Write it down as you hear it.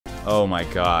Oh my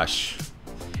gosh.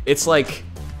 It's like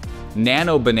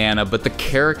Nano Banana, but the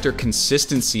character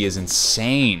consistency is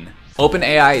insane.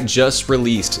 OpenAI just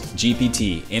released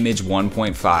GPT Image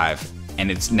 1.5. and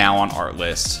it's now on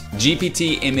Artlist.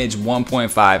 GPT Image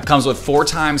 1.5 comes with 4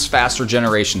 times faster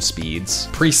generation speeds,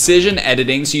 precision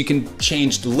editing so you can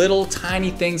change little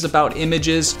tiny things about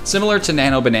images, similar to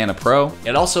Nano Banana Pro.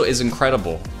 It also is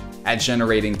incredible at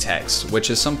generating text,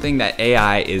 which is something that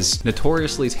AI is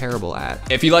notoriously terrible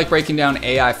at. If you like breaking down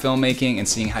AI filmmaking and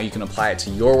seeing how you can apply it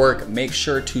to your work, make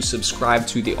sure to subscribe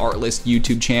to the Artlist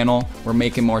YouTube channel. We're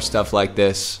making more stuff like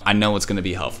this. I know it's gonna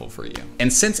be helpful for you.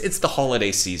 And since it's the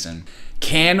holiday season,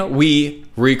 can we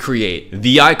recreate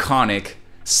the iconic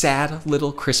sad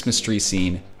little Christmas tree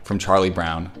scene from Charlie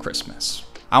Brown Christmas?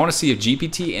 I wanna see if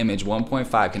GPT Image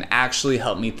 1.5 can actually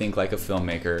help me think like a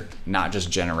filmmaker, not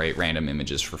just generate random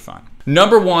images for fun.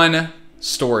 Number 1,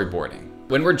 storyboarding.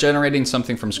 When we're generating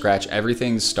something from scratch,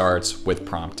 everything starts with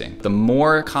prompting. The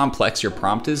more complex your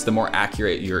prompt is, the more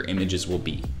accurate your images will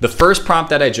be. The first prompt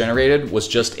that I generated was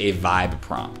just a vibe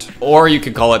prompt, or you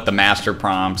could call it the master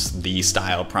prompts, the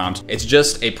style prompt. It's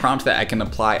just a prompt that I can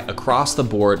apply across the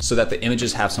board so that the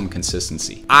images have some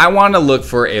consistency. I want to look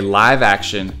for a live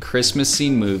action Christmas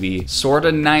scene movie, sort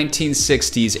of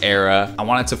 1960s era. I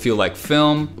want it to feel like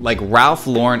film, like Ralph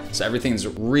Lauren. So everything's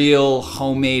real,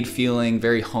 homemade feeling,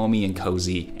 very homey and cozy.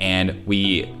 And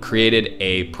we created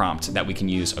a prompt that we can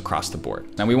use across the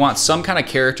board. Now we want some kind of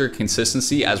character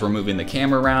consistency as we're moving the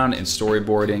camera around and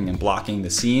storyboarding and blocking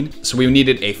the scene. So we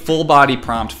needed a full body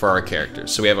prompt for our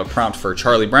characters. So we have a prompt for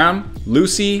Charlie Brown,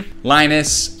 Lucy,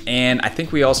 Linus, and I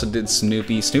think we also did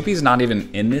Snoopy. Snoopy's not even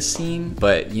in this scene,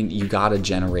 but you gotta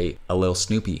generate a little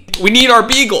Snoopy. We need our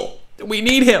beagle. We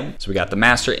need him. So we got the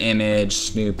master image,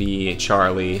 Snoopy,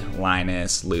 Charlie,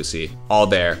 Linus, Lucy, all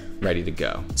there, ready to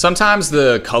go. Sometimes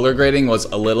the color grading was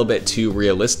a little bit too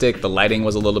realistic. The lighting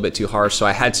was a little bit too harsh. So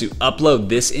I had to upload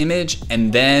this image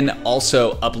and then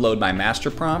also upload my master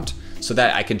prompt so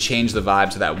that I could change the vibe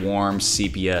to that warm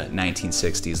sepia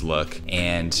 1960s look,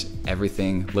 and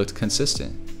everything looked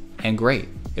consistent and great.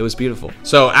 It was beautiful.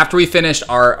 So after we finished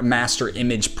our master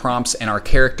image prompts and our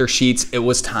character sheets, it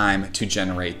was time to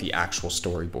generate the actual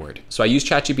storyboard. So I used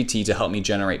ChatGPT to help me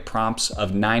generate prompts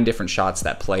of 9 different shots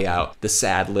that play out the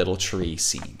sad little tree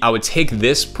scene. I would take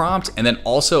this prompt and then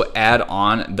also add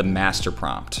on the master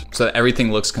prompt so that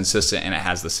everything looks consistent and it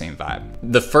has the same vibe.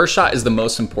 The first shot is the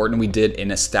most important. We did an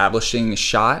establishing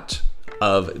shot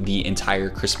of the entire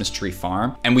Christmas tree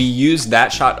farm, and we used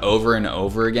that shot over and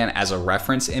over again as a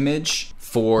reference image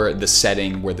for the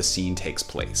setting where the scene takes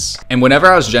place. And whenever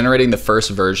I was generating the first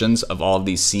versions of all of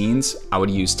these scenes, I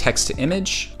would use text to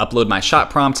image, upload my shot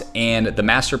prompt and the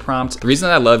master prompt. The reason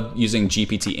that I love using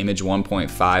GPT Image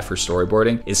 1.5 for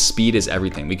storyboarding is speed is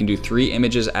everything. We can do 3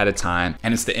 images at a time,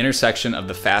 and it's the intersection of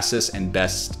the fastest and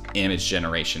best image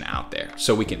generation out there.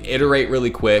 So we can iterate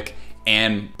really quick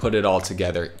and put it all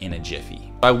together in a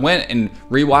jiffy. I went and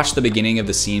rewatched the beginning of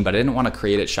the scene, but I didn't want to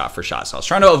create it shot for shot. So I was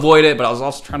trying to avoid it, but I was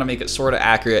also trying to make it sort of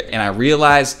accurate. And I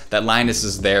realized that Linus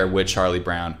is there with Charlie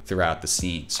Brown throughout the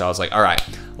scene. So I was like, all right,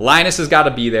 Linus has got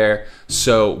to be there.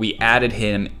 So we added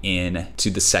him in to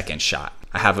the second shot.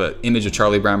 I have an image of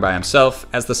Charlie Brown by himself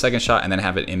as the second shot, and then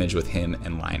have an image with him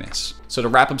and Linus. So to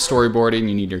wrap up storyboarding,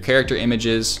 you need your character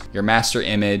images, your master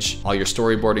image, all your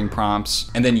storyboarding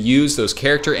prompts, and then use those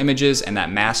character images and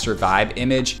that master vibe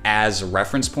image as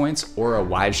reference points or a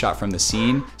wide shot from the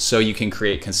scene so you can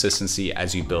create consistency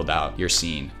as you build out your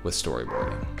scene with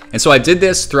storyboarding. And so I did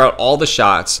this throughout all the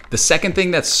shots. The second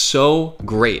thing that's so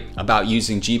great about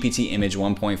using GPT Image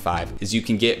 1.5 is you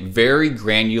can get very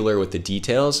granular with the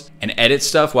details and edit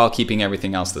stuff while keeping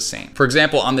everything else the same. For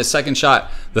example, on this second shot,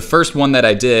 the first one that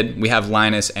I did, we have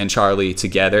Linus and Charlie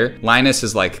together. Linus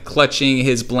is like clutching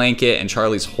his blanket and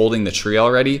Charlie's holding the tree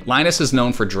already. Linus is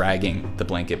known for dragging the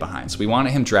blanket behind. So we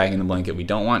wanted him dragging the blanket. We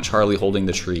don't want Charlie holding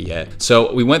the tree yet.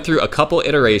 So we went through a couple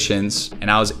iterations and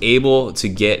I was able to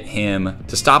get him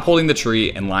to stop holding the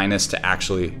tree and Linus to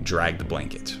actually drag the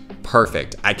blanket.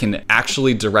 Perfect. I can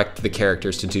actually direct the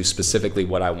characters to do specifically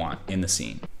what I want in the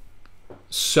scene.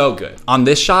 So good. On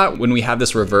this shot, when we have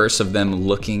this reverse of them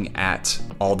looking at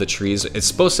all the trees, it's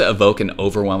supposed to evoke an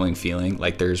overwhelming feeling,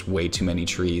 like there's way too many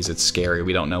trees, it's scary,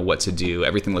 we don't know what to do,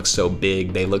 everything looks so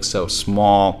big, they look so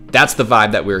small. That's the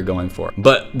vibe that we were going for.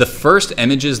 But the first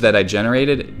images that I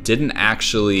generated didn't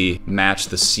actually match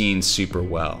the scene super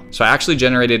well. So I actually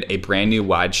generated a brand new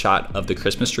wide shot of the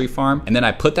Christmas tree farm, and then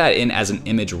I put that in as an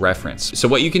image reference. So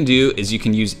what you can do is you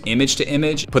can use image to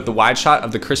image, put the wide shot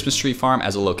of the Christmas tree farm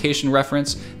as a location reference,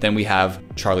 reference. Then we have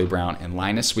Charlie Brown and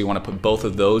Linus. We want to put both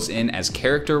of those in as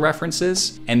character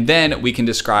references. And then we can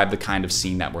describe the kind of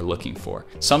scene that we're looking for.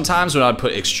 Sometimes when I'd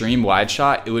put extreme wide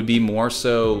shot, it would be more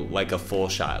so like a full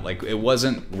shot. Like it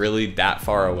wasn't really that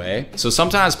far away. So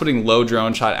sometimes putting low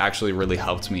drone shot actually really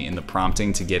helped me in the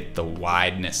prompting to get the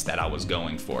wideness that I was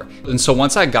going for. And so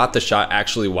once I got the shot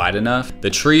actually wide enough, the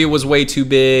tree was way too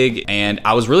big and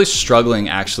I was really struggling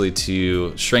actually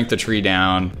to shrink the tree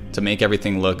down to make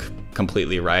everything look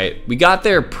completely right. We got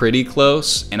there pretty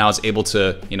close and I was able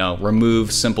to,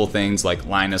 remove simple things like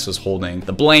Linus was holding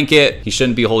the blanket. He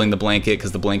shouldn't be holding the blanket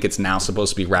because the blanket's now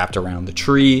supposed to be wrapped around the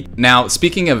tree. Now,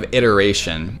 speaking of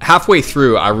iteration, halfway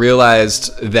through, I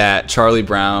realized that Charlie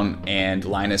Brown and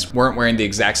Linus weren't wearing the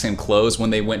exact same clothes when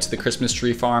they went to the Christmas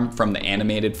tree farm from the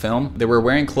animated film. They were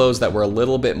wearing clothes that were a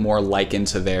little bit more likened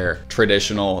to their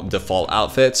traditional default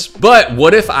outfits. But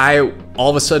what if I all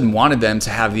of a sudden wanted them to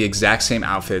have the exact same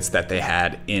outfits that they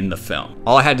had in the film?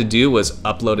 All I had to do was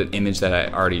upload an image that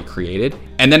I already created.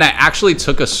 And then I actually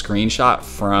took a screenshot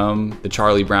from the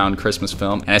Charlie Brown Christmas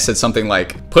film. And I said something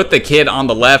like, put the kid on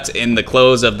the left in the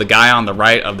clothes of the guy on the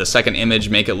right of the second image,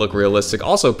 make it look realistic.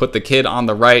 Also put the kid on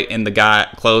the right in the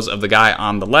clothes of the guy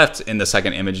on the left in the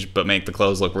second image, but make the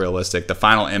clothes look realistic. The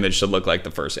final image should look like the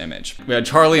first image. We had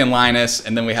Charlie and Linus,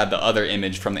 and then we had the other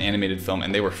image from the animated film,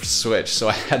 and they were switched. So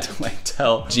I had to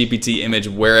tell GPT image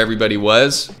where everybody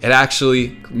was. It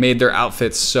actually made their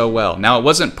outfits so well. Now it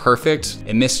wasn't perfect.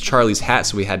 It missed Charlie's hat,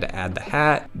 so we had to add the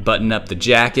hat, button up the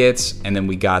jackets, and then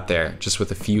we got there just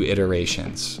with a few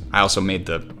iterations. I also made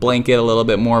the blanket a little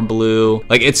bit more blue.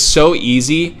 Like, it's so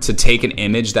easy to take an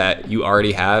image that you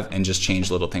already have and just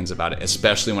change little things about it,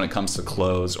 especially when it comes to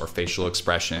clothes or facial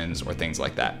expressions or things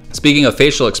like that. Speaking of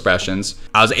facial expressions,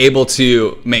 I was able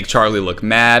to make Charlie look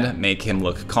mad, make him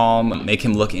look calm, make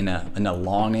him look in a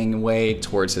longing way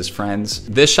towards his friends.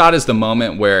 This shot is the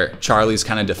moment where Charlie's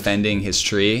kind of defending his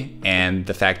tree and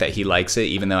the fact that he likes it,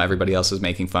 even though everybody else is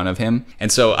making fun of him.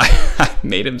 And so I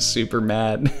made him super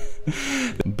mad.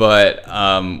 But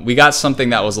we got something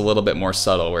that was a little bit more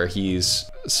subtle where he's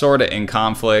sort of in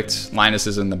conflict. Linus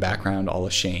is in the background all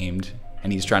ashamed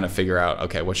and he's trying to figure out,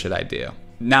 okay, what should I do?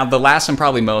 Now, the last and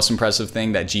probably most impressive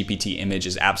thing that GPT Image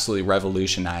is absolutely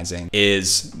revolutionizing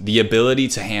is the ability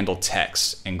to handle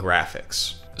text and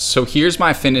graphics. So here's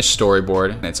my finished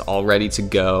storyboard and it's all ready to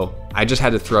go. I just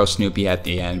had to throw Snoopy at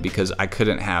the end because I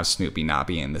couldn't have Snoopy not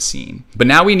be in the scene. But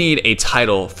now we need a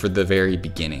title for the very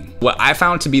beginning. What I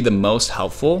found to be the most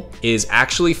helpful is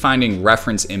actually finding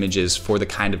reference images for the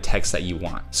kind of text that you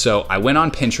want. So I went on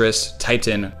Pinterest, typed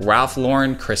in Ralph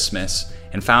Lauren Christmas,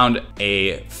 and found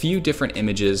a few different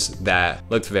images that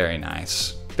looked very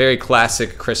nice. Very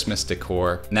classic Christmas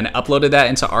decor. And then I uploaded that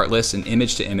into Artlist and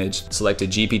image to image, selected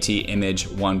GPT Image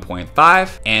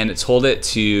 1.5, and told it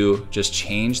to just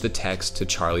change the text to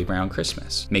Charlie Brown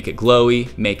Christmas. Make it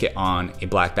glowy, make it on a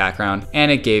black background,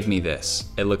 and it gave me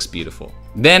this. It looks beautiful.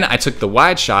 Then I took the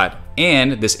wide shot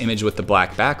and this image with the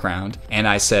black background, and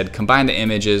I said, combine the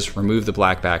images, remove the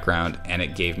black background, and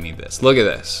it gave me this. Look at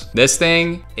this. This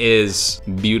thing is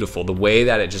beautiful. The way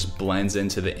that it just blends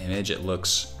into the image, it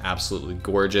looks absolutely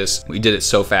gorgeous. We did it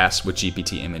so fast with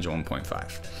GPT Image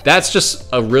 1.5. That's just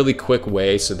a really quick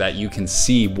way so that you can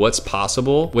see what's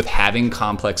possible with having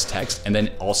complex text and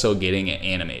then also getting it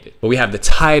animated. But we have the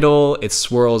title, it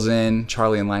swirls in,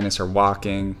 Charlie and Linus are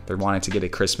walking, they're wanting to get a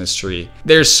Christmas tree.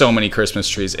 There's so many Christmas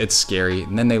trees, it's scary.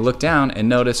 And then they look down and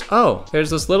notice, oh, there's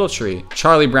this little tree.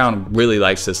 Charlie Brown really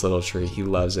likes this little tree, he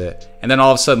loves it. And then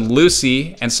all of a sudden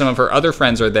Lucy and some of her other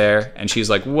friends are there and she's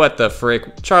like, what the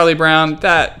frick? Charlie Brown,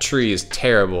 that tree is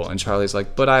terrible. And Charlie's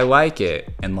like, but I like it.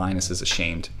 And Linus is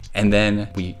ashamed. And then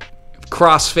we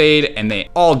crossfade and they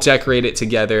all decorate it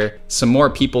together. Some more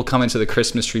people come into the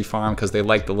Christmas tree farm because they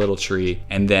like the little tree,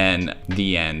 and then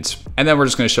the end. And then we're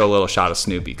just gonna show a little shot of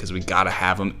Snoopy because we gotta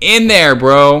have him in there,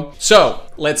 bro. So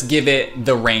let's give it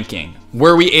the ranking.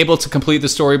 Were we able to complete the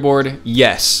storyboard?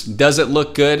 Yes. Does it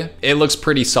look good? It looks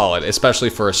pretty solid, especially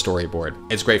for a storyboard.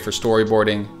 It's great for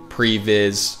storyboarding,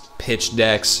 previs, pitch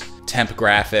decks, temp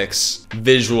graphics,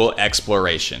 visual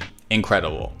exploration.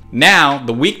 Incredible. Now,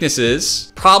 the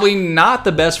weaknesses, probably not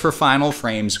the best for final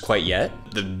frames quite yet.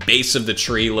 The base of the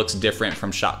tree looks different from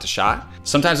shot to shot.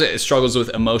 Sometimes it struggles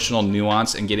with emotional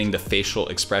nuance and getting the facial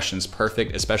expressions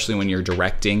perfect, especially when you're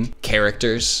directing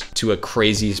characters to a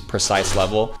crazy precise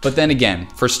level. But then again,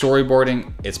 for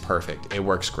storyboarding, it's perfect. It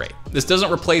works great. This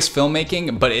doesn't replace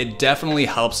filmmaking, but it definitely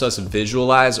helps us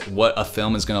visualize what a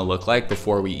film is gonna look like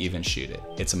before we even shoot it.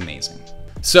 It's amazing.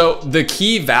 So the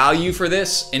key value for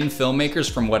this in filmmakers,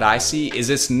 from what I see,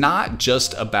 is it's not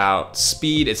just about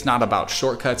speed, it's not about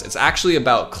shortcuts, it's actually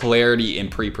about clarity in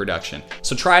pre-production.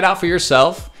 So try it out for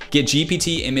yourself. Get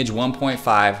GPT Image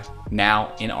 1.5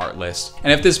 now in Artlist.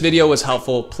 And if this video was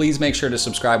helpful, please make sure to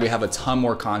subscribe. We have a ton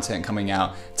more content coming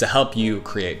out to help you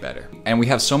create better. And we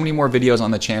have so many more videos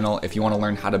on the channel if you want to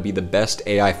learn how to be the best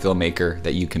AI filmmaker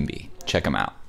that you can be. Check them out.